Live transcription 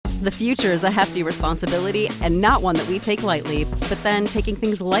The future is a hefty responsibility and not one that we take lightly, but then taking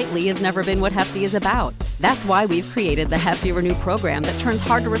things lightly has never been what Hefty is about. That's why we've created the Hefty Renew program that turns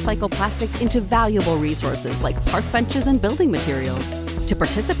hard-to-recycle plastics into valuable resources like park benches and building materials. To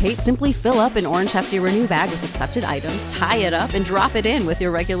participate, simply fill up an orange Hefty Renew bag with accepted items, tie it up, and drop it in with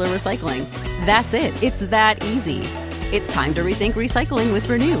your regular recycling. That's it. It's that easy. It's time to rethink recycling with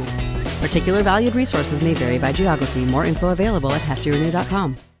Renew. Particular valued resources may vary by geography. More info available at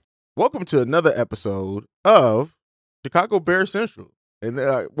heftyrenew.com. Welcome to another episode of Chicago Bears Central. And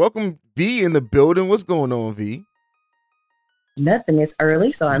welcome V in the building. What's going on, V? Nothing. It's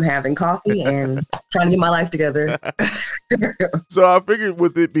early, so I'm having coffee and trying to get my life together. So I figured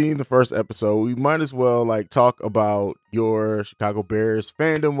with it being the first episode, we might as well talk about your Chicago Bears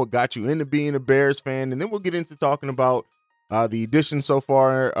fandom, what got you into being a Bears fan, and then we'll get into talking about the additions so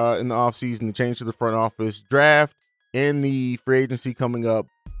far in the offseason, the change to the front office, draft, and the free agency coming up.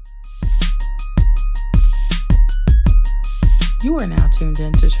 You are now tuned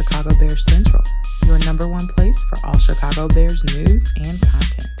in to Chicago Bears Central, your number one place for all Chicago Bears news and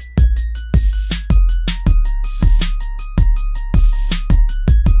content.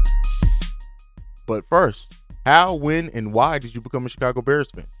 But first, how, when, and why did you become a Chicago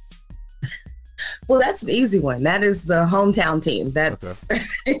Bears fan? Well, that's an easy one. That is the hometown team. That's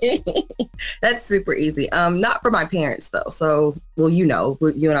okay. That's super easy. Not for my parents though. So, well, you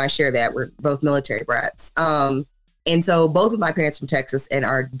and I share that. We're both military brats. And so both of my parents from Texas and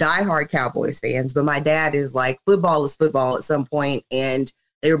are diehard Cowboys fans, but my dad is like, football is football at some point, and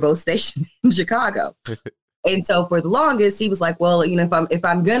they were both stationed in Chicago. And so for the longest, he was like, well, if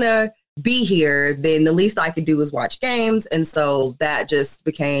I'm gonna be here, then the least I could do is watch games. And so that just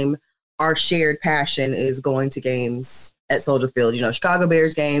became our shared passion, is going to games at Soldier Field, Chicago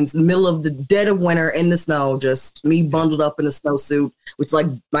Bears games, in the middle of the dead of winter in the snow, just me bundled up in a snowsuit, which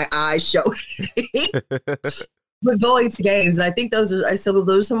my eyes show. But going to games, and I think those are some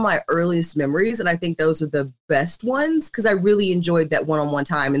of my earliest memories, and I think those are the best ones because I really enjoyed that one-on-one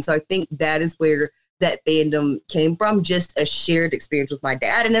time. And so I think that is where that fandom came from, just a shared experience with my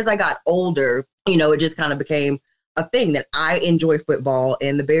dad. And as I got older, it just kind of became a thing that I enjoy football,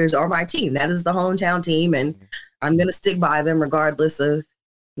 and the Bears are my team. That is the hometown team, and I'm going to stick by them regardless of,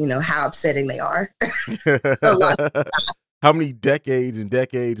 how upsetting they are. How many decades and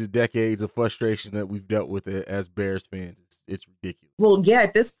decades and decades of frustration that we've dealt with as Bears fans. It's ridiculous. Well, yeah,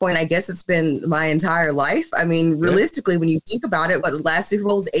 at this point, I guess it's been my entire life. I mean, realistically, when you think about it, the last Super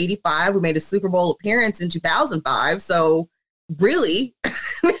Bowl was 85. We made a Super Bowl appearance in 2005. So really,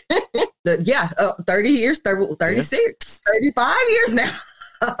 30 years, 36, 35 years now.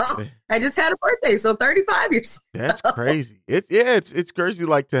 I just had a birthday, so 35 years. That's crazy. It's crazy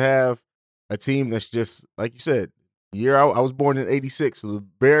to have a team that's just, like you said, I was born in 86, so the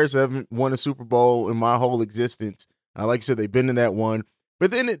Bears haven't won a Super Bowl in my whole existence. Like you said, they've been in that one.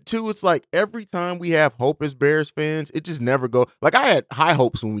 But then it's like every time we have hope as Bears fans, it just never goes. I had high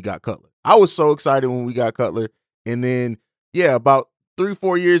hopes when we got Cutler. I was so excited when we got Cutler. And then, about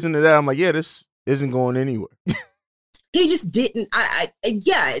 3-4 years into that, I'm like, this isn't going anywhere. He just didn't.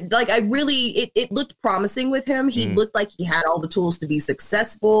 It looked promising with him. He looked like he had all the tools to be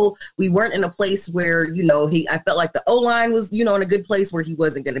successful. We weren't in a place where, I felt like the O-line was, in a good place where he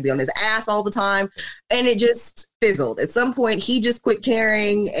wasn't going to be on his ass all the time. And it just fizzled. At some point, he just quit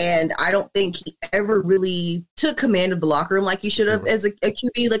caring. And I don't think he ever really took command of the locker room like he should have as a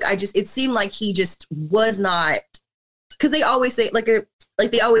QB. It seemed like he just was not, because they always say,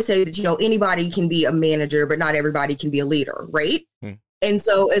 they always say that, anybody can be a manager, but not everybody can be a leader, right? And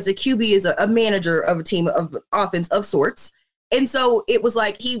so as a QB is a manager of a team of offense of sorts. And so it was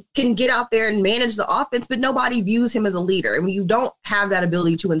like he can get out there and manage the offense, but nobody views him as a leader. And when you don't have that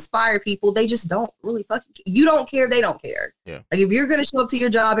ability to inspire people, they just don't really you don't care, they don't care. Yeah. If you're going to show up to your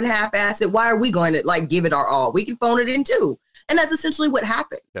job and half-ass it, why are we going to give it our all? We can phone it in too. And that's essentially what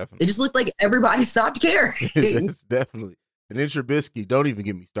happened. Definitely. It just looked like everybody stopped caring. That's definitely. And then Trubisky, don't even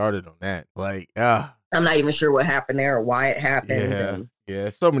get me started on that. I'm not even sure what happened there or why it happened. Yeah,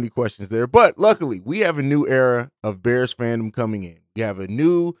 so many questions there. But luckily, we have a new era of Bears fandom coming in. We have a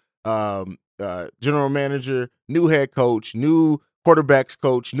new general manager, new head coach, new quarterbacks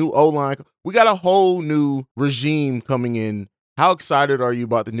coach, new O-line. We got a whole new regime coming in. How excited are you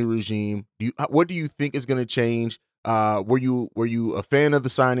about the new regime? What do you think is going to change? Were you a fan of the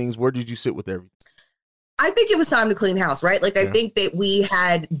signings? Where did you sit with everything? I think it was time to clean house, right? I think that we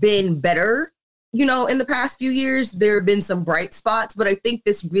had been better, in the past few years. There have been some bright spots, but I think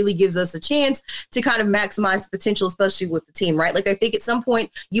this really gives us a chance to kind of maximize potential, especially with the team, right? I think at some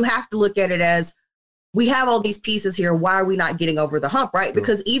point you have to look at it as, we have all these pieces here. Why are we not getting over the hump, right?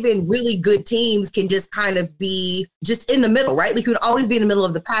 Because even really good teams can just kind of be just in the middle, right? Like you would always be in the middle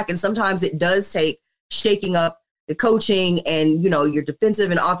of the pack. And sometimes it does take shaking up the coaching and, your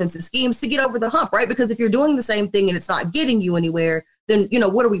defensive and offensive schemes to get over the hump, right? Because if you're doing the same thing and it's not getting you anywhere, then,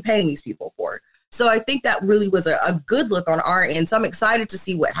 what are we paying these people for? So I think that really was a good look on our end. So I'm excited to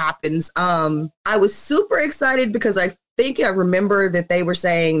see what happens. I was super excited because I think I remember that they were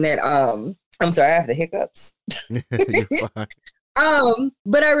saying that, I'm sorry, I have the hiccups. You're fine.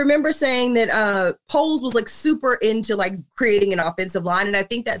 But I remember saying that Poles was like super into like creating an offensive line. And I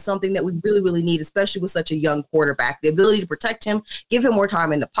think that's something that we really, really need, especially with such a young quarterback. The ability to protect him, give him more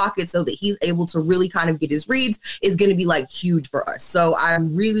time in the pocket so that he's able to really kind of get his reads is going to be like huge for us. So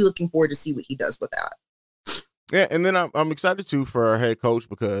I'm really looking forward to see what he does with that. Yeah, and then I'm excited too for our head coach,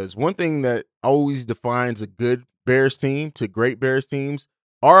 because one thing that always defines a good Bears team to great Bears teams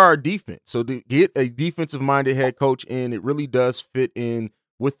are our defense. So to get a defensive-minded head coach in, it really does fit in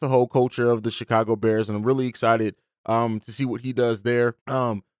with the whole culture of the Chicago Bears, and I'm really excited to see what he does there,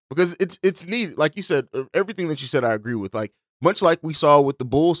 because it's needed. Like you said, everything that you said, I agree with. Like much like we saw with the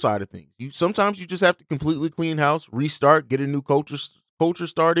Bulls side of things, sometimes you just have to completely clean house, restart, get a new culture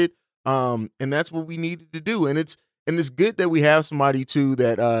started, and that's what we needed to do. And it's good that we have somebody too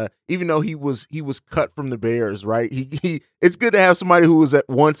that even though he was cut from the Bears, right? It's good to have somebody who was at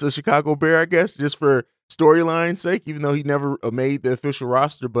once a Chicago Bear, I guess, just for storyline's sake, even though he never made the official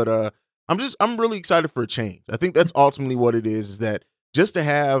roster. But I'm really excited for a change. I think that's ultimately what it is that just to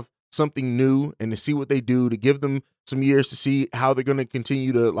have something new and to see what they do, to give them some years to see how they're going to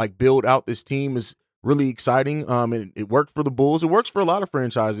continue to like build out this team is really exciting. And it worked for the Bulls. It works for a lot of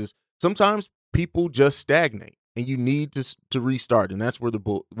franchises. Sometimes people just stagnate, and you need to restart, and that's where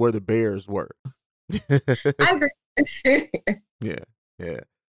the Bears were. I agree. Yeah.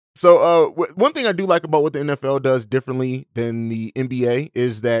 So one thing I do like about what the NFL does differently than the NBA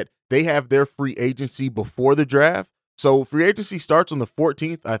is that they have their free agency before the draft. So free agency starts on the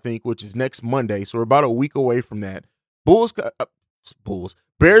 14th, I think, which is next Monday. So we're about a week away from that.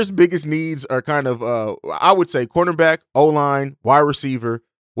 Bears' biggest needs are kind of, I would say, cornerback, O-line, wide receiver.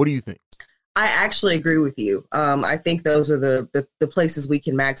 What do you think? I actually agree with you. I think those are the places we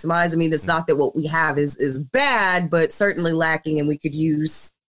can maximize. I mean, it's not that what we have is bad, but certainly lacking, and we could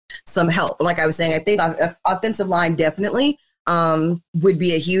use some help. Like I was saying, I think offensive line definitely would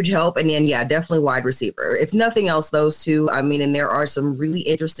be a huge help. And then, definitely wide receiver. If nothing else, those two. I mean, and there are some really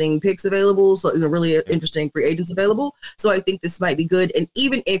interesting picks available, so really interesting free agents available. So I think this might be good. And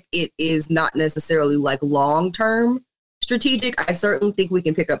even if it is not necessarily like long-term strategic, I certainly think we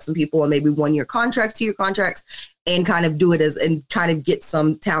can pick up some people on maybe 1-year contracts, 2-year contracts, and kind of do it and kind of get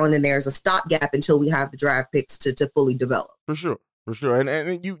some talent in there as a stopgap until we have the draft picks to fully develop. For sure.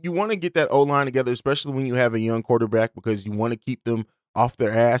 And you want to get that O-line together, especially when you have a young quarterback, because you want to keep them off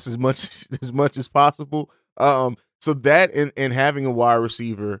their ass as much as possible. So that and having a wide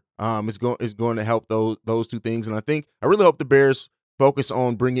receiver is going to help those two things. And I really hope the Bears focus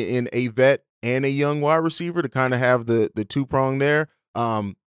on bringing in a vet and a young wide receiver to kind of have the two-prong there.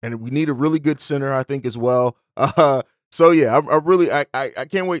 And we need a really good center, I think, as well. So yeah, I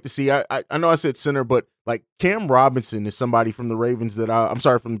can't wait to see. I know I said center, but like Cam Robinson is somebody from the Ravens from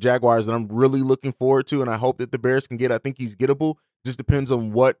the Jaguars that I'm really looking forward to, and I hope that the Bears can get. I think he's gettable. Just depends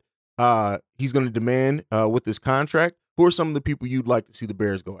on what he's going to demand with this contract. Who are some of the people you'd like to see the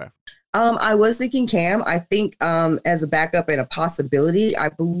Bears go after? I was thinking Cam. I think as a backup and a possibility, I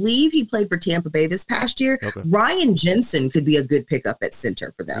believe he played for Tampa Bay this past year. Okay. Ryan Jensen could be a good pickup at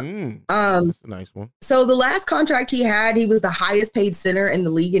center for them. That's a nice one. So the last contract he had, he was the highest paid center in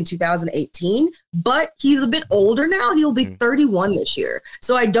the league in 2018, but he's a bit older now. He'll be 31 this year.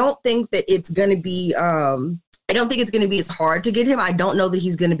 So I don't think that it's going to be as hard to get him. I don't know that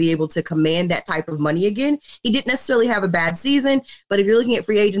he's going to be able to command that type of money again. He didn't necessarily have a bad season, but if you're looking at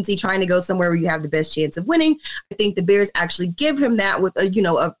free agency, trying to go somewhere where you have the best chance of winning, I think the Bears actually give him that with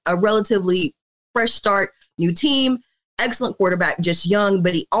a relatively fresh start, new team, excellent quarterback, just young,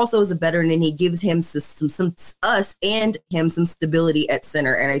 but he also is a veteran, and he gives him some stability at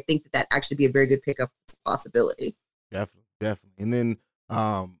center. And I think that actually be a very good pickup. It's a possibility. Definitely. And then,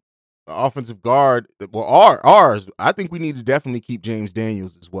 offensive guard, ours. I think we need to definitely keep James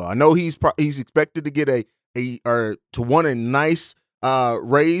Daniels as well. I know he's expected to get a nice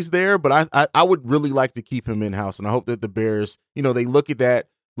raise there, but I would really like to keep him in house, and I hope that the Bears, they look at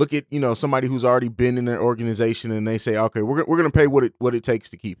somebody who's already been in their organization, and they say, okay, we're gonna pay what it takes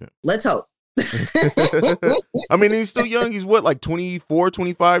to keep him. Let's hope. I mean, he's still young. He's what, like 24,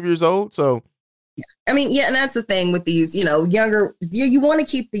 25 years old, so. I mean, yeah, and that's the thing with these, younger, you want to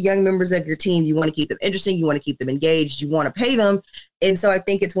keep the young members of your team. You want to keep them interesting. You want to keep them engaged. You want to pay them. And so I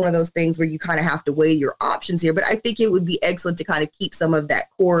think it's one of those things where you kind of have to weigh your options here. But I think it would be excellent to kind of keep some of that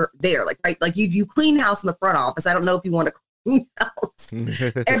core there. Like you clean house in the front office. I don't know if you want to clean house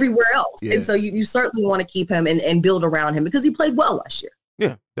everywhere else. Yeah. And so you certainly want to keep him and build around him because he played well last year.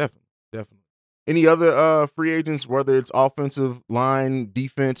 Yeah, definitely. Any other free agents, whether it's offensive line,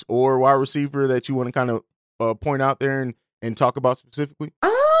 defense, or wide receiver that you want to kind of point out there and talk about specifically?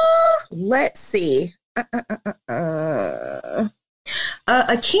 Let's see.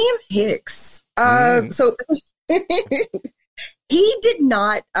 Akeem Hicks. So he did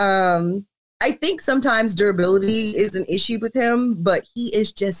not. I think sometimes durability is an issue with him, but he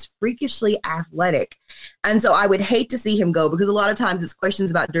is just freakishly athletic. And so I would hate to see him go because a lot of times it's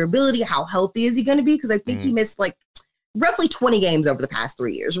questions about durability. How healthy is he going to be? Because I think he missed like roughly 20 games over the past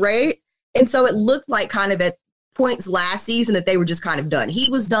 3 years, right? And so it looked like kind of at points last season that they were just kind of done. He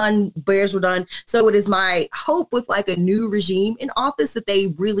was done. Bears were done. So it is my hope with like a new regime in office that they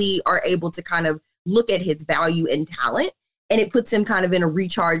really are able to kind of look at his value and talent. And it puts him kind of in a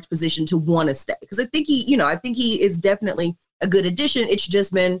recharged position to want to stay. Because I think he is definitely a good addition. It's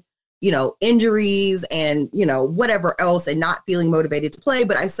just been, injuries and, whatever else and not feeling motivated to play.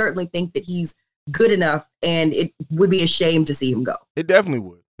 But I certainly think that he's good enough and it would be a shame to see him go. It definitely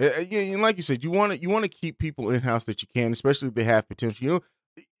would. And like you said, you want to keep people in-house that you can, especially if they have potential.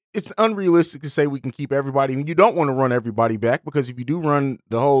 It's unrealistic to say we can keep everybody. I mean, you don't want to run everybody back because if you do run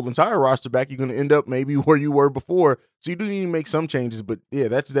the whole entire roster back, you're going to end up maybe where you were before. So you do need to make some changes. But yeah,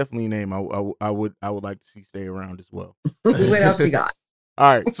 that's definitely a name I would like to see stay around as well. What else you got?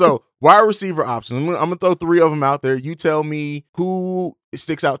 All right, so wide receiver options. I'm gonna throw 3 of them out there. You tell me who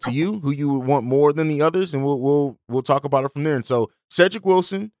sticks out to you, who you would want more than the others, and we'll talk about it from there. And so Cedric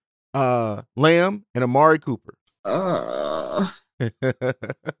Wilson, Lamb, and Amari Cooper. I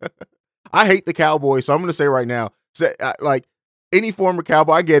hate the Cowboys, so I'm going to say right now, like any former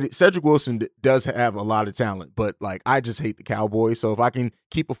Cowboy, I get it. Cedric Wilson does have a lot of talent, but like I just hate the Cowboys. So if I can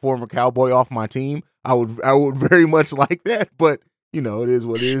keep a former Cowboy off my team, I would very much like that. But it is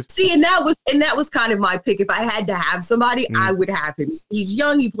what it is. See, and that was kind of my pick. If I had to have somebody, I would have him. He's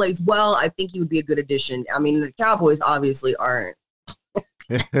young, he plays well. I think he would be a good addition. I mean, the Cowboys obviously aren't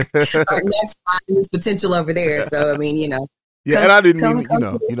next his potential over there. So I mean, Yeah, and I didn't mean,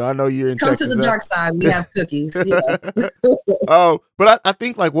 I know you're in Texas. Come to the dark side. We have cookies. But I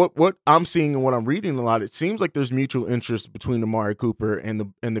think like what I'm seeing and what I'm reading a lot, it seems like there's mutual interest between Amari Cooper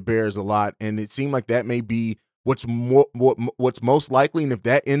and the Bears a lot, and it seemed like that may be what's most likely. And if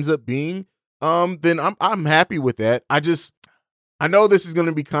that ends up being, then I'm happy with that. I know this is going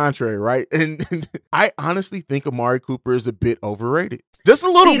to be contrary, right? And I honestly think Amari Cooper is a bit overrated. Just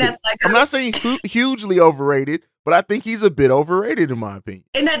a little bit. I'm not saying hugely overrated, but I think he's a bit overrated in my opinion.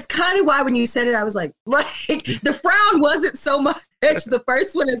 And that's kind of why when you said it, I was like the frown wasn't so much the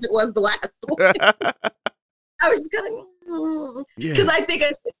first one as it was the last one. I was just kind of, because I think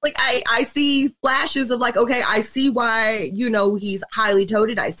I see flashes of like, okay, I see why, he's highly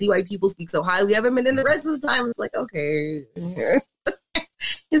touted. I see why people speak so highly of him. And then the rest of the time it's like, okay.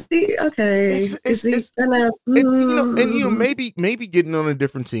 Is he okay? Is he gonna? Maybe getting on a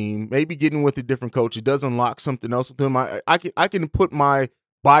different team, maybe getting with a different coach, it does unlock something else with him. I can put my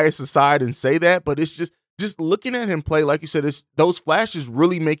bias aside and say that, but it's just looking at him play, like you said, those flashes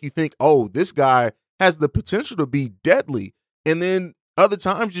really make you think, oh, this guy has the potential to be deadly. And then other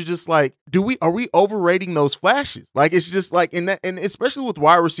times you're just like, are we overrating those flashes? Like it's just like and especially with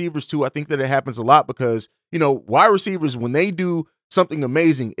wide receivers too. I think that it happens a lot because wide receivers, when they do something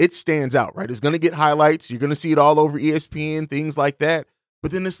amazing, it stands out, right? It's going to get highlights. You're going to see it all over ESPN, things like that.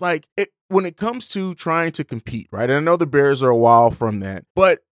 But then it's like when it comes to trying to compete, right? And I know the Bears are a while from that,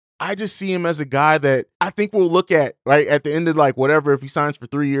 but I just see him as a guy that I think we'll look at, right, at the end of like whatever, if he signs for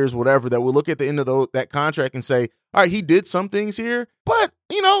 3 years, whatever, that we'll look at the end of that contract and say, all right, he did some things here, but,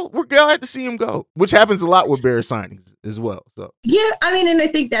 we're glad to see him go, which happens a lot with Bears signings as well. So yeah, I mean, and I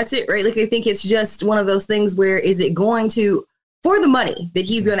think that's it, right? Like, I think it's just one of those things where is it going to, for the money that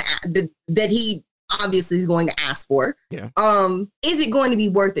he's going to, that he obviously is going to ask for. Yeah. Is it going to be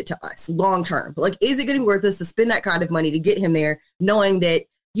worth it to us long term? Like, is it going to be worth us to spend that kind of money to get him there, knowing that,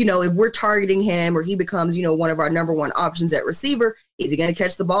 if we're targeting him or he becomes, one of our number one options at receiver, is he going to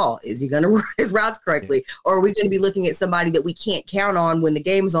catch the ball? Is he going to run his routes correctly? Yeah. Or are we going to be looking at somebody that we can't count on when the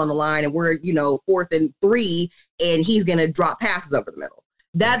game's on the line and we're, 4th and 3 and he's going to drop passes over the middle?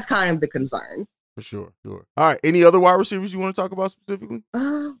 That's kind of the concern. For sure. All right. Any other wide receivers you want to talk about specifically?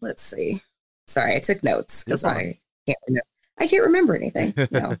 Let's see. Sorry, I took notes because I can't remember. I can't remember anything.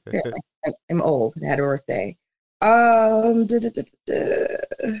 No, apparently. I'm old and had a birthday.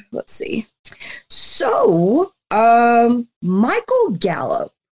 Let's see. So, Michael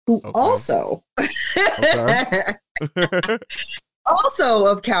Gallup, who also also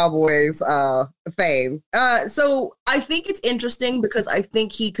of Cowboys fame. So I think it's interesting because I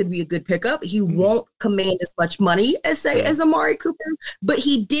think he could be a good pickup. He won't command as much money as as Amari Cooper, but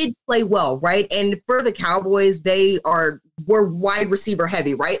he did play well, right? And for the Cowboys, were wide receiver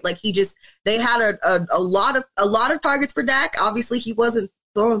heavy, right? Like they had a lot of targets for Dak. Obviously, he wasn't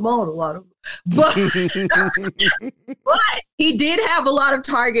throwing them on a lot of them. But he did have a lot of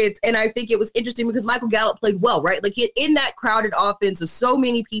targets, and I think it was interesting because Michael Gallup played well, right? Like in that crowded offense of so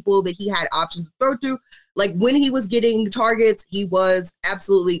many people that he had options to throw to, like when he was getting targets, he was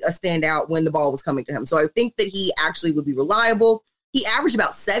absolutely a standout when the ball was coming to him. So I think that he actually would be reliable. He averaged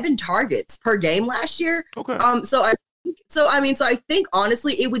about 7 targets per game last year. Okay. So I think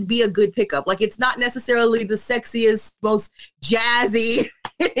honestly it would be a good pickup. Like it's not necessarily the sexiest, most jazzy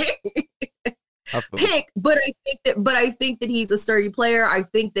pick, but I think that he's a sturdy player. I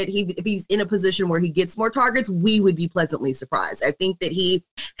think that if he's in a position where he gets more targets, we would be pleasantly surprised. I think that he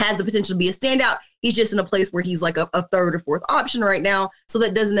has the potential to be a standout. He's just in a place where he's like a third or fourth option right now, so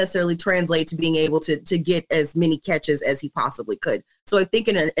that doesn't necessarily translate to being able to get as many catches as he possibly could. So I think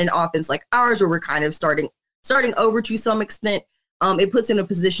in an offense like ours, where we're kind of starting over to some extent, it puts him in a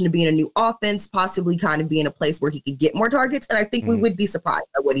position to be in a new offense, possibly kind of be in a place where he could get more targets. And I think we would be surprised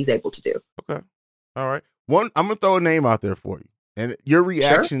at what he's able to do. Okay. All right. I'm going to throw a name out there for you. And your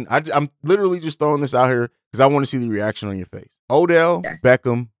reaction, sure. I'm literally just throwing this out here because I want to see the reaction on your face. Odell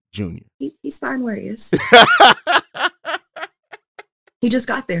Beckham Jr. He's fine where he is. He just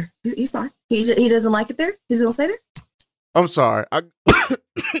got there. He's fine. He doesn't like it there? He doesn't stay there? I'm sorry.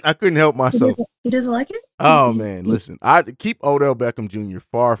 I couldn't help myself. He doesn't like it? Oh, man. Listen, I keep Odell Beckham Jr.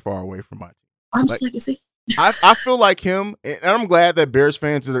 far, far away from my team. I'm just like, see. I feel like him, and I'm glad that Bears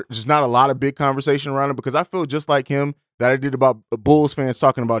fans, there's just not a lot of big conversation around him because I feel just like him that I did about Bulls fans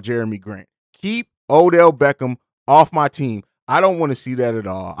talking about Jeremy Grant. Keep Odell Beckham off my team. I don't want to see that at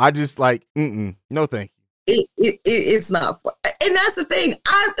all. I just no thank you. It's not fun. And that's the thing.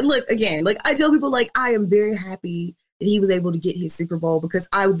 I tell people, like, I am very happy that he was able to get his Super Bowl because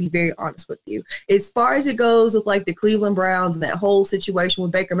I would be very honest with you. As far as it goes with like the Cleveland Browns and that whole situation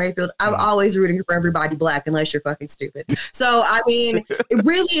with Baker Mayfield, I'm always rooting for everybody black unless you're fucking stupid. So, I mean,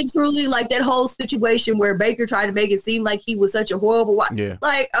 really and truly, like that whole situation where Baker tried to make it seem like he was such a horrible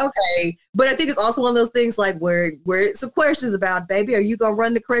like, okay. But I think it's also one of those things like where it's a questions about, baby, are you going to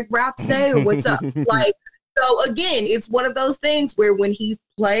run the correct route today or what's up? Like, so again, it's one of those things where when he's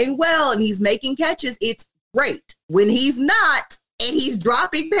playing well and he's making catches, it's great. When he's not and he's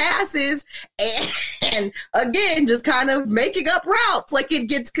dropping passes and again just kind of making up routes, like it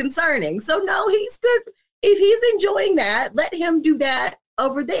gets concerning. So no, he's good. If he's enjoying that, let him do that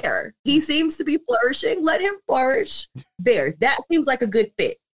over there. He seems to be flourishing. Let him flourish there. That seems like a good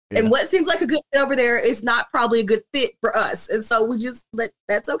fit. Yeah. And what seems like a good fit over there is not probably a good fit for us. And so we just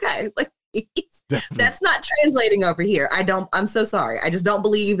that's okay. Like that's not translating over here. I'm so sorry. I just don't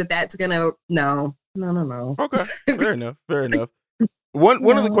believe that's gonna no. Okay, fair enough.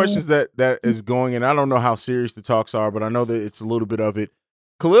 One of the questions that is going, and I don't know how serious the talks are, but I know that it's a little bit of it.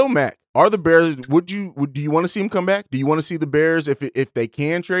 Khalil Mack, are the Bears? Do you want to see him come back? Do you want to see the Bears if they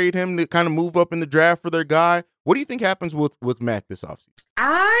can trade him to kind of move up in the draft for their guy? What do you think happens with Mack this offseason?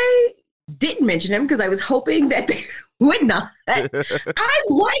 I didn't mention him because I was hoping that they would not. I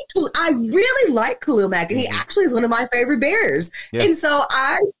really like Khalil Mack, and he actually is one of my favorite Bears, and so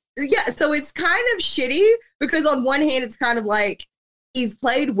so it's kind of shitty because on one hand, it's kind of like he's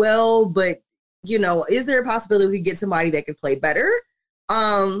played well, but, is there a possibility we could get somebody that could play better?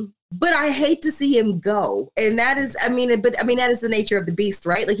 But I hate to see him go. And that is, that is the nature of the beast,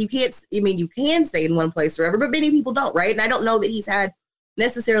 right? Like you can stay in one place forever, but many people don't, right? And I don't know that he's had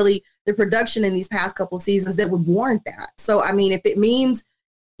necessarily the production in these past couple of seasons that would warrant that. So, if it means,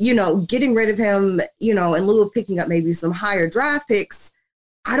 getting rid of him, in lieu of picking up maybe some higher draft picks,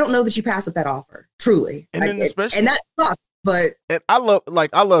 I don't know that you pass up that offer, truly. And then and that sucks, but I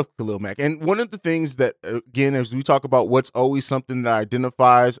love Khalil Mack. And one of the things that, again, as we talk about what's always something that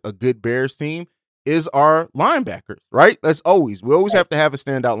identifies a good Bears team is our linebackers, right? We always have to have a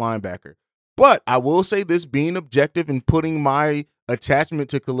standout linebacker. But I will say this, being objective and putting my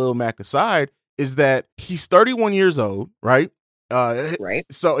attachment to Khalil Mack aside, is that he's 31 years old, right? Right.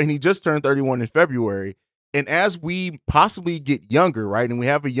 So, and he just turned 31 in February. And as we possibly get younger, right, and we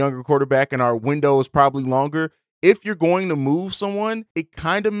have a younger quarterback and our window is probably longer, if you're going to move someone, it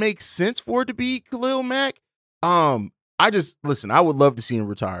kind of makes sense for it to be Khalil Mack. I listen, I would love to see him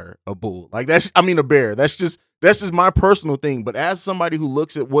retire a Bull. Like a Bear. That's just my personal thing. But as somebody who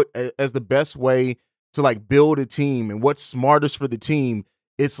looks at what as the best way to like build a team and what's smartest for the team,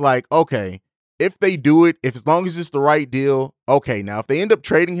 it's like, okay, if they do it, if as long as it's the right deal, okay. Now, if they end up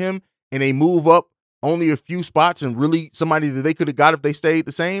trading him and they move up only a few spots and really somebody that they could have got if they stayed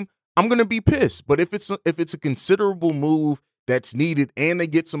the same, I'm gonna be pissed. But if it's a considerable move that's needed and they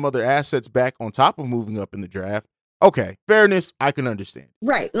get some other assets back on top of moving up in the draft, okay, fairness, I can understand.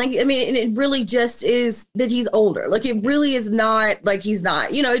 Right. Like, I mean, and it really just is that he's older. Like, it really is not like he's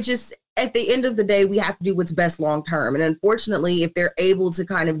not, it just, at the end of the day, we have to do what's best long term. And unfortunately, if they're able to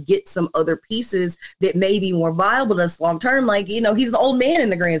kind of get some other pieces that may be more viable to us long term, like, he's an old man in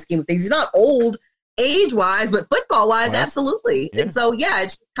the grand scheme of things. He's not old age wise, but football wise, absolutely. Yeah. And so, yeah,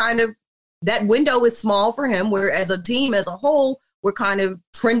 it's kind of that window is small for him, where as a team as a whole, we're kind of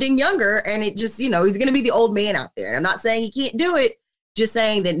trending younger, and it just, he's going to be the old man out there. And I'm not saying he can't do it, just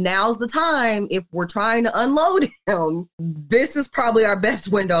saying that now's the time. If we're trying to unload him, this is probably our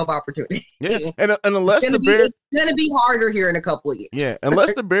best window of opportunity. Yeah, and unless the Bears, it's going to be harder here in a couple of years. Yeah,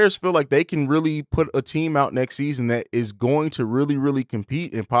 unless the Bears feel like they can really put a team out next season that is going to really, really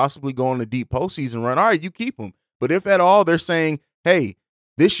compete and possibly go on a deep postseason run, all right, you keep them. But if at all they're saying, hey,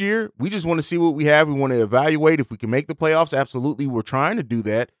 this year, we just want to see what we have. We want to evaluate if we can make the playoffs. Absolutely, we're trying to do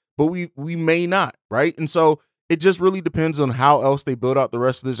that, but we may not, right? And so it just really depends on how else they build out the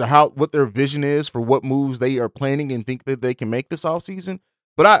rest of this, or what their vision is for what moves they are planning and think that they can make this offseason.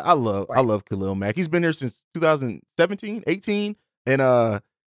 But I love Khalil Mack. He's been here since 2017, 18, and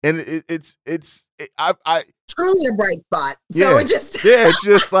it's truly a bright spot. Yeah, so it just it's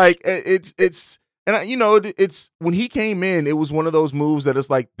just like it's. And, it's when he came in, it was one of those moves that it's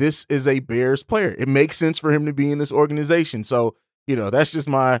like, this is a Bears player. It makes sense for him to be in this organization. So, that's just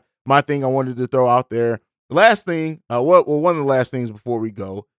my thing I wanted to throw out there. The last thing, one of the last things before we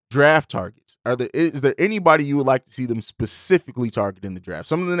go, draft targets. Is there anybody you would like to see them specifically target in the draft?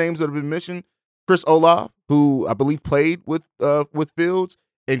 Some of the names that have been mentioned, Chris Olave, who I believe played with Fields,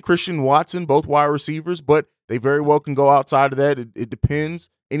 and Christian Watson, both wide receivers, but they very well can go outside of that. It depends.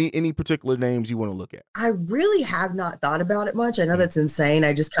 Any particular names you want to look at? I really have not thought about it much. I know that's insane.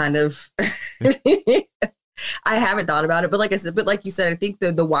 I just kind of, I haven't thought about it. But like I said, like you said, I think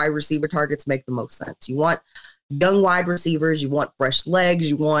the wide receiver targets make the most sense. You want young wide receivers. You want fresh legs.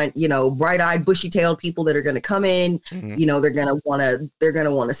 You want, bright-eyed, bushy-tailed people that are going to come in. Mm-hmm. They're going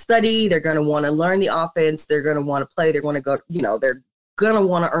to want to study. They're going to want to learn the offense. They're going to want to play. They're going to go, they're going to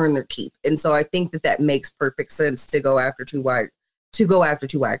want to earn their keep. And so I think that makes perfect sense to go after two wide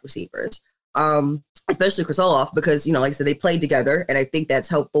receivers, especially Chris Olave, because, like I said, they played together. And I think that's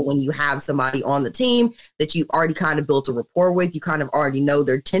helpful when you have somebody on the team that you've already kind of built a rapport with. You kind of already know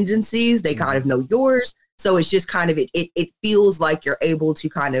their tendencies. They kind of know yours. So it's just kind of, it feels like you're able to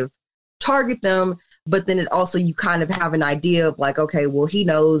kind of target them. But then it also, you kind of have an idea of like, okay, well, he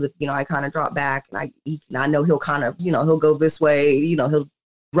knows if, I kind of drop back and I know he'll kind of, he'll go this way, he'll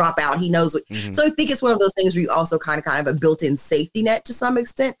drop out. He knows what. Mm-hmm. So I think it's one of those things where you also kind of have a built-in safety net to some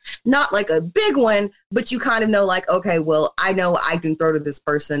extent, not like a big one, but you kind of know like, okay, well, I know I can throw to this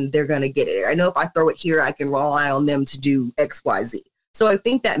person. They're going to get it. I know if I throw it here, I can rely on them to do X, Y, Z. So I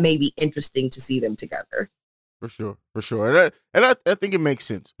think that may be interesting to see them together. For sure. And I think it makes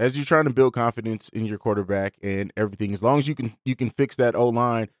sense as you're trying to build confidence in your quarterback and everything. As long as you can fix that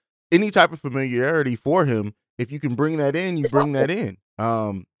O-line, any type of familiarity for him, if you can bring that in, you bring that in.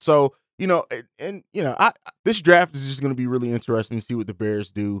 So, this draft is just going to be really interesting to see what the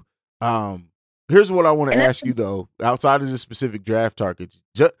Bears do. Here's what I want to ask you though, outside of the specific draft targets,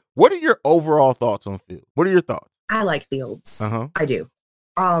 what are your overall thoughts on Fields? What are your thoughts? I like Fields. I do.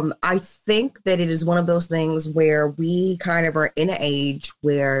 I think that it is one of those things where we kind of are in an age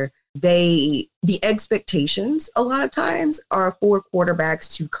where the expectations a lot of times are for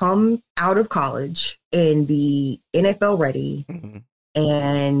quarterbacks to come out of college and be NFL ready. Mm-hmm.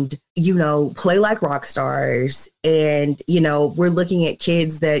 And, play like rock stars. And, we're looking at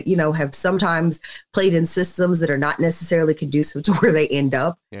kids that, have sometimes played in systems that are not necessarily conducive to where they end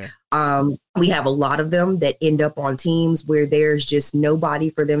up. Yeah. We have a lot of them that end up on teams where there's just nobody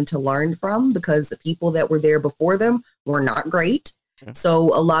for them to learn from because the people that were there before them were not great. Yeah.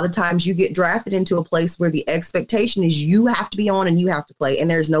 So a lot of times you get drafted into a place where the expectation is you have to be on and you have to play and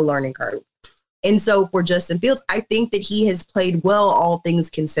there's no learning curve. And so for Justin Fields, I think that he has played well, all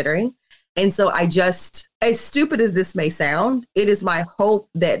things considering. And so I just, as stupid as this may sound, it is my hope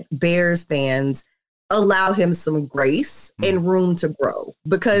that Bears fans allow him some grace and room to grow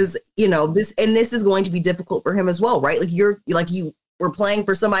because, this is going to be difficult for him as well, right? Like you were playing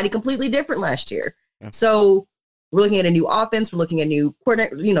for somebody completely different last year. Yeah. So We're looking at a new offense. We're looking at new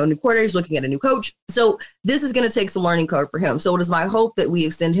coordinators, looking at a new coach. So this is going to take some learning curve for him. So it is my hope that we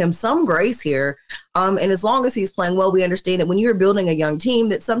extend him some grace here. And as long as he's playing well, we understand that when you're building a young team,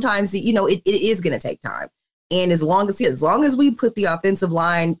 that sometimes, it is going to take time. And as long as we put the offensive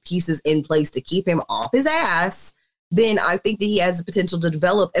line pieces in place to keep him off his ass, then I think that he has the potential to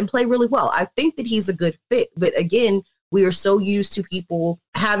develop and play really well. I think that he's a good fit. But again, we are so used to people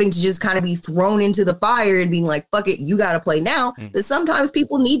having to just kind of be thrown into the fire and being like, fuck it, you got to play now, that sometimes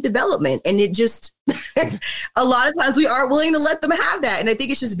people need development. And it just, a lot of times we aren't willing to let them have that. And I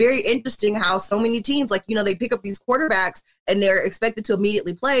think it's just very interesting how so many teams, like, they pick up these quarterbacks and they're expected to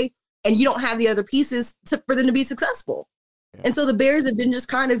immediately play, and you don't have the other pieces for them to be successful. Yeah. And so the Bears have been just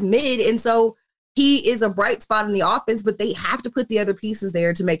kind of mid. And so he is a bright spot in the offense, but they have to put the other pieces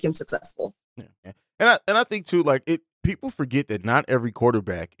there to make him successful. Yeah. And I think too, like, people forget that not every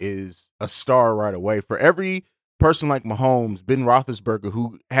quarterback is a star right away. For every person like Mahomes, Ben Roethlisberger,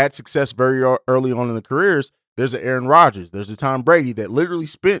 who had success very early on in their careers, there's an Aaron Rodgers, there's a Tom Brady that literally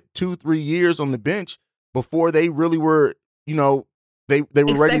spent 2-3 years on the bench before they really were, they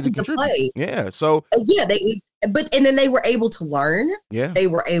were ready to contribute. Play. Yeah. So and then they were able to learn. Yeah. They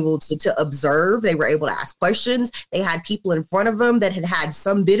were able to observe. They were able to ask questions. They had people in front of them that had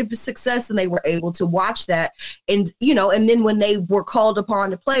some bit of success, and they were able to watch that. And, and then when they were called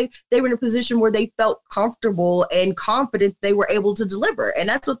upon to play, they were in a position where they felt comfortable and confident they were able to deliver. And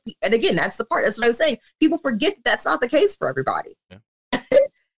that's that's the part. That's what I was saying. People forget that's not the case for everybody. Yeah.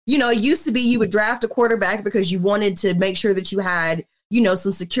 It used to be you would draft a quarterback because you wanted to make sure that you had,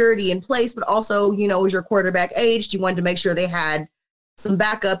 some security in place, but also, as your quarterback aged, you wanted to make sure they had some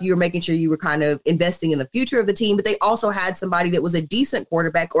backup. You were making sure you were kind of investing in the future of the team, but they also had somebody that was a decent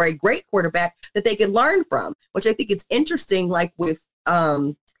quarterback or a great quarterback that they could learn from, which I think it's interesting, like with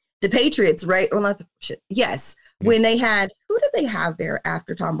the Patriots, right? Or not yes. When they had, who did they have there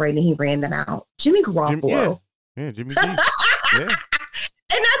after Tom Brady? He ran them out. Jimmy Garoppolo. Jimmy G. Yeah.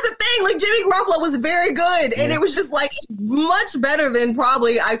 And that's the thing, like Jimmy Garoppolo was very good, and it was just like much better than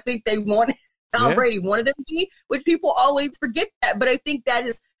probably I think they wanted. Tom Brady wanted him to be, which people always forget that. But I think that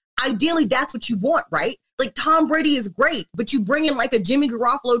is ideally that's what you want, right? Like Tom Brady is great, but you bring in like a Jimmy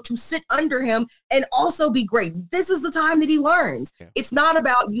Garoppolo to sit under him and also be great. This is the time that he learns. Yeah. It's not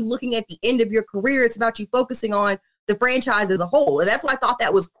about you looking at the end of your career. It's about you focusing on the franchise as a whole. And that's why I thought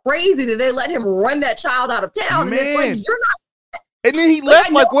that was crazy that they let him run that child out of town. Man. And it's like, you're not. And then he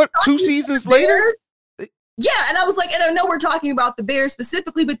left 2 seasons later? Yeah, and I was like, and I know we're talking about the Bears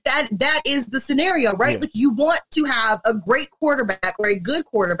specifically, but that is the scenario, right? Yeah. Like you want to have a great quarterback or a good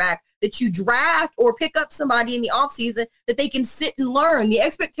quarterback that you draft or pick up somebody in the offseason that they can sit and learn. The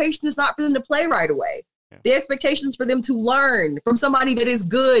expectation is not for them to play right away. Yeah. The expectation is for them to learn from somebody that is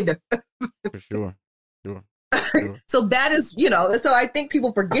good. For sure. So that is, so I think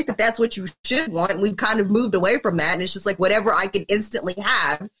people forget that that's what you should want. And we've kind of moved away from that. And it's just like whatever I can instantly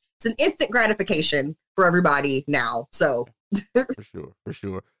have. It's an instant gratification for everybody now. So for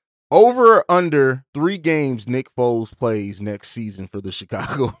sure. Over or under 3 games Nick Foles plays next season for the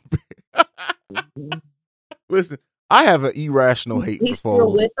Chicago Bears. Listen, I have an irrational hate He's for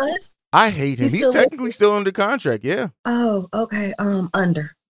Foles. Still with us? I hate him. He's technically still under contract. Yeah. Oh, okay.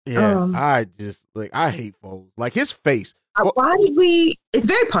 Under. Yeah, I hate Foles. Like his face. Why did we? It's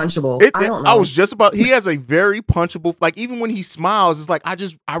very punchable. I don't know. He has a very punchable, like even when he smiles, it's like, I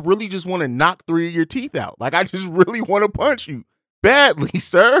really just want to knock 3 of your teeth out. Like I just really want to punch you badly,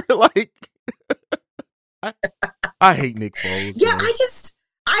 sir. Like, I hate Nick Foles. Yeah, man.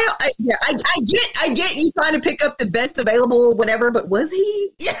 I get you trying to pick up the best available, whatever, but was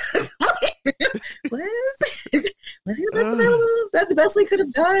he? Yeah. Was he the best available? Is that the best we could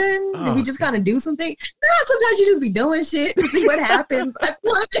have done? Did we just kind of do something? No, sometimes you just be doing shit to see what happens. I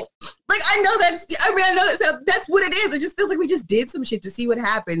know that's what it is. It just feels like we just did some shit to see what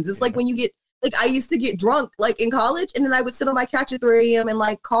happens. It's like when you get, like I used to get drunk like in college, and then I would sit on my couch at 3 a.m. and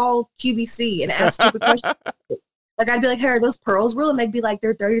like call QVC and ask stupid questions. Like I'd be like, hey, are those pearls real? And they'd be like,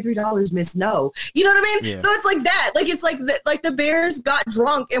 they're $33, miss. No. You know what I mean? Yeah. So it's like that. Like it's like the Bears got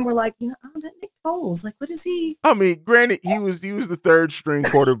drunk and we're like, that Nick Foles. Like, what is he? I mean, granted, he was the 3rd string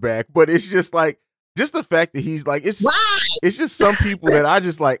quarterback, but it's just like just the fact that he's like it's just some people that I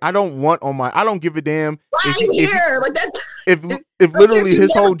just like I don't want on my I don't give a damn if literally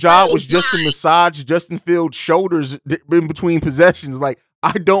his whole job was just to massage Justin Fields' shoulders in between possessions. Like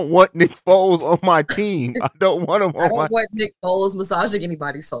I don't want Nick Foles on my team. I don't want him on my. I don't want Nick Foles massaging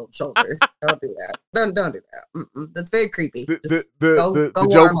anybody's shoulders. Don't do that. Don't do that. That's very creepy.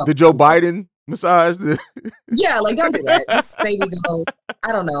 The Joe Biden massage the. Yeah, like don't do that. Just maybe go.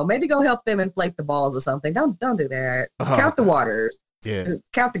 I don't know. Maybe go help them inflate the balls or something. Don't do that. Count the water. Yeah.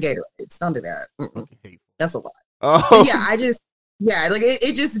 Count the Gatorades. Don't do that. Okay. That's a lot. Oh. But yeah, like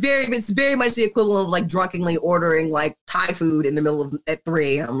it's very much the equivalent of like drunkenly ordering like Thai food in the middle of at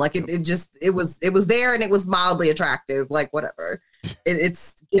 3. I'm like it was there and it was mildly attractive. Like whatever.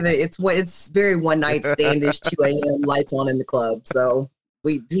 It's very one night standish 2 a.m. lights on in the club. So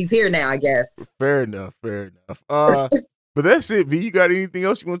he's here now, I guess. Fair enough. But that's it. V, you got anything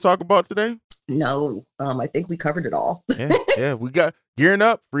else you want to talk about today? No, I think we covered it all. yeah, we got gearing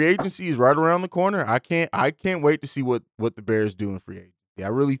up. Free agency is right around the corner. I can't wait to see what the Bears do in free agency. I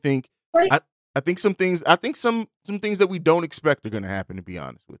really think I think some things that we don't expect are going to happen, to be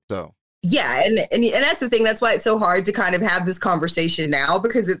honest with. So yeah, and that's the thing. That's why it's so hard to kind of have this conversation now,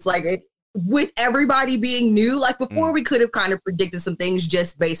 because it's like with everybody being new. Like before, we could have kind of predicted some things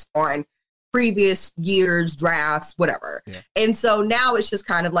just based on previous years, drafts, whatever. Yeah. And so now it's just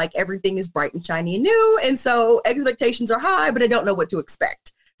kind of like everything is bright and shiny and new. And so expectations are high, but I don't know what to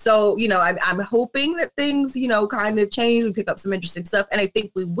expect. So, I'm hoping that things, kind of change. We pick up some interesting stuff, and I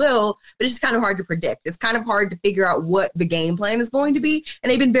think we will, but it's just kind of hard to predict. It's kind of hard to figure out what the game plan is going to be.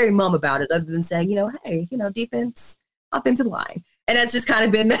 And they've been very mum about it, other than saying, hey, defense, offensive line. And that's just kind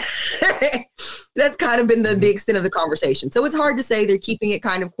of been, the extent of the conversation. So it's hard to say. They're keeping it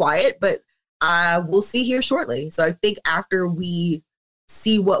kind of quiet, but we'll see here shortly. So I think after we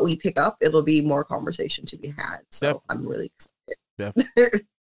see what we pick up, it'll be more conversation to be had. So I'm really excited. Definitely.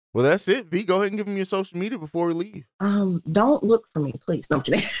 Well, that's it. V, go ahead and give them your social media before we leave. Don't look for me, please. No, I'm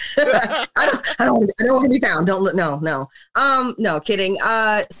kidding. I don't want to be found. Don't look. No. No, kidding.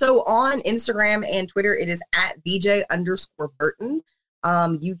 So on Instagram and Twitter, it is at VJ_Burton.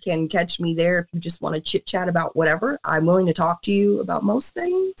 You can catch me there if you just want to chit chat about whatever. I'm willing to talk to you about most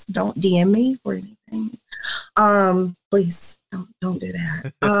things. Don't DM me for anything. Please don't do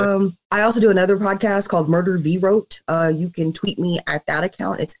that. I also do another podcast called Murder V Wrote. You can tweet me at that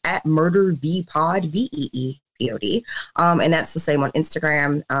account. It's at Murder V Pod, VEEPOD. And that's the same on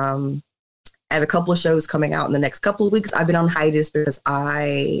Instagram. I have a couple of shows coming out in the next couple of weeks. I've been on hiatus because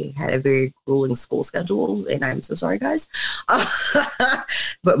I had a very grueling school schedule, and I'm so sorry, guys.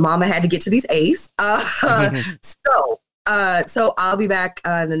 But Mama had to get to these A's. So I'll be back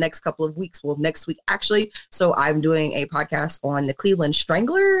in the next couple of weeks. Well, next week, actually. So I'm doing a podcast on the Cleveland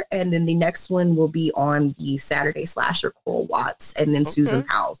Strangler, and then the next one will be on the Saturday Slasher, Coral Watts, and then Susan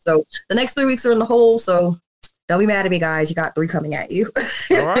Howell. So the next 3 weeks are in the hole, so don't be mad at me, guys. You got 3 coming at you.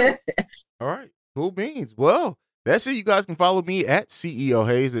 All right. Cool beans. Well, that's it. You guys can follow me at CEO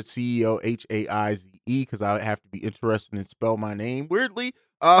Hayes, at CEO HAIZE, because I have to be interested and spell my name weirdly.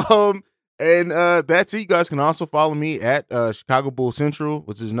 And that's it. You guys can also follow me at Chicago Bull Central,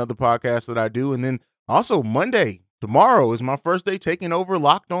 which is another podcast that I do. And then also tomorrow is my first day taking over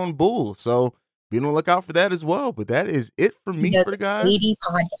Locked On Bulls. So be on the lookout for that as well. But that is it for me, for the guys. 80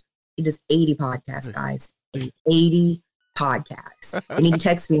 podcasts. He does 80 podcasts, guys. 80 podcasts. And he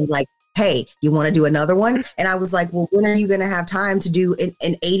texts me and like, hey, you want to do another one? And I was like, well, when are you going to have time to do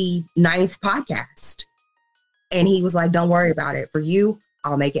an 89th podcast? And he was like, don't worry about it. For you,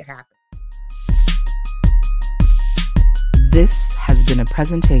 I'll make it happen. This has been a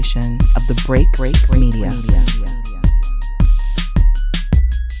presentation of the Break Media.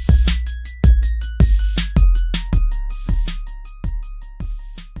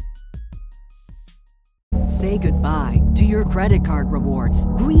 Say goodbye to your credit card rewards.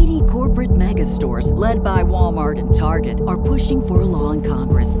 Greedy corporate mega stores, led by Walmart and Target, are pushing for a law in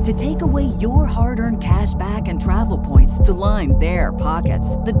Congress to take away your hard-earned cash back and travel points to line their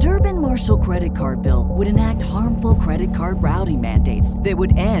pockets. The Durbin-Marshall credit card bill would enact harmful credit card routing mandates that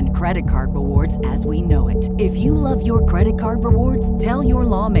would end credit card rewards as we know it. If you love your credit card rewards, tell your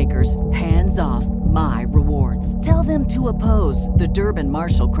lawmakers, hands off my rewards. Tell them to oppose the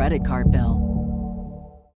Durbin-Marshall credit card bill.